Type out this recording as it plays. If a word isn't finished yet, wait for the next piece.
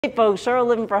Hey folks,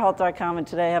 CherylLivingForHealth.com, and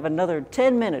today I have another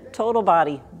 10-minute total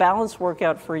body balance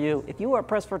workout for you. If you are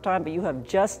pressed for time but you have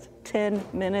just 10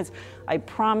 minutes, I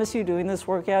promise you doing this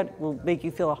workout will make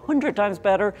you feel 100 times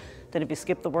better than if you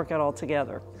skip the workout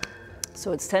altogether.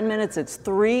 So it's 10 minutes, it's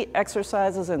 3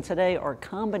 exercises, and today are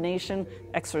combination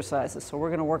exercises. So we're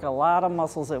gonna work a lot of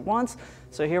muscles at once.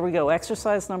 So here we go.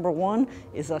 Exercise number 1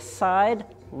 is a side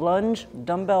lunge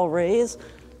dumbbell raise.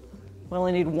 We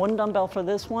only need 1 dumbbell for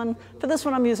this one. For this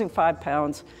one, I'm using 5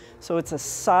 pounds. So it's a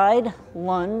side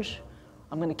lunge.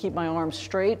 I'm gonna keep my arms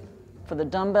straight for the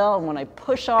dumbbell, and when I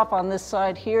push off on this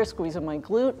side here, squeezing my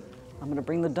glute, I'm gonna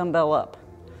bring the dumbbell up.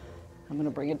 I'm gonna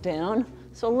bring it down.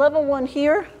 So level 1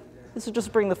 here, this is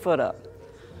just bring the foot up.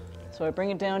 So I bring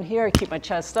it down here, I keep my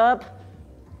chest up,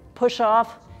 push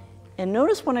off, and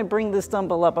notice when I bring this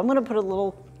dumbbell up, I'm gonna put a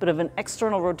little bit of an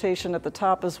external rotation at the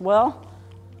top as well.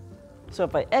 So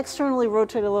if I externally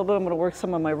rotate a little bit, I'm gonna work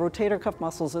some of my rotator cuff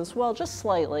muscles as well, just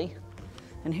slightly.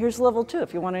 And here's level 2,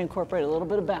 if you wanna incorporate a little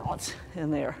bit of balance in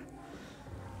there.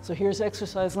 So here's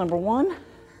exercise number 1.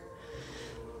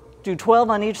 Do 12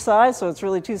 on each side, so it's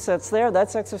really 2 sets there.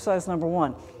 That's exercise number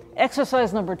 1.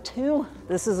 Exercise number 2,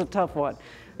 this is a tough one.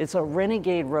 It's a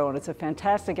renegade row, and it's a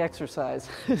fantastic exercise.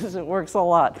 It works a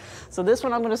lot. So this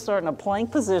one I'm gonna start in a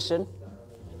plank position.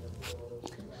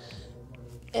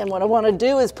 And what I want to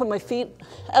do is put my feet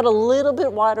out a little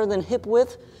bit wider than hip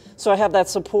width so I have that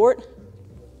support,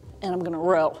 and I'm going to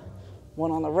row.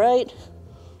 1 on the right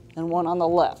and 1 on the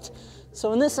left.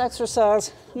 So in this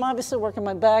exercise, I'm obviously working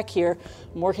my back here.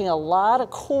 I'm working a lot of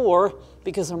core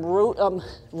because I'm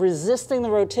resisting the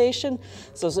rotation.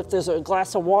 So as if there's a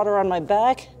glass of water on my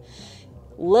back.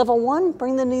 Level 1,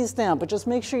 bring the knees down, but just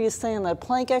make sure you stay in that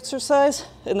plank exercise,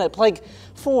 in that plank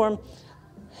form.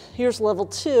 Here's level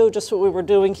 2, just what we were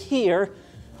doing here.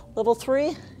 Level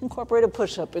 3, incorporate a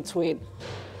push-up between.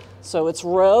 So it's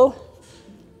row,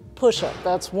 push-up,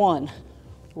 that's 1.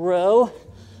 Row,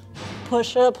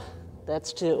 push-up,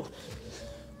 that's 2.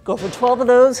 Go for 12 of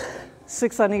those,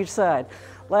 6 on each side.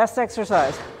 Last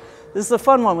exercise. This is a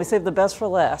fun one, we saved the best for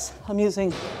last. I'm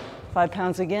using 5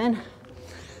 pounds again.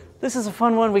 This is a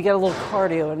fun one, we get a little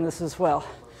cardio in this as well.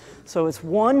 So it's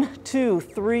 1, 2,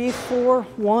 3, 4,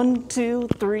 1, 2,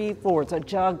 3, 4. It's a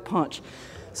jog punch.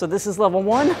 So this is level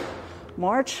 1,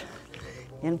 march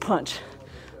and punch.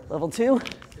 Level 2,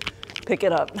 pick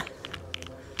it up.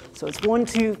 So it's 1,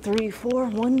 2, 3, 4,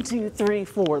 1, 2, 3,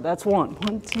 4. That's 1.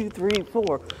 1, 2, 3,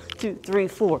 4, 2, 3,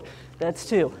 4. That's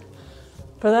 2.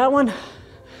 For that one,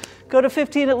 go to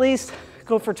 15 at least,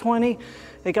 go for 20.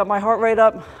 It got my heart rate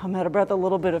up. I'm out of breath a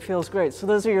little bit. It feels great. So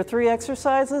those are your 3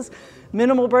 exercises.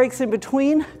 Minimal breaks in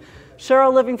between.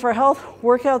 Cheryl Living for Health,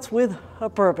 workouts with a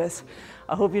purpose.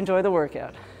 I hope you enjoy the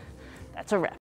workout. That's a wrap.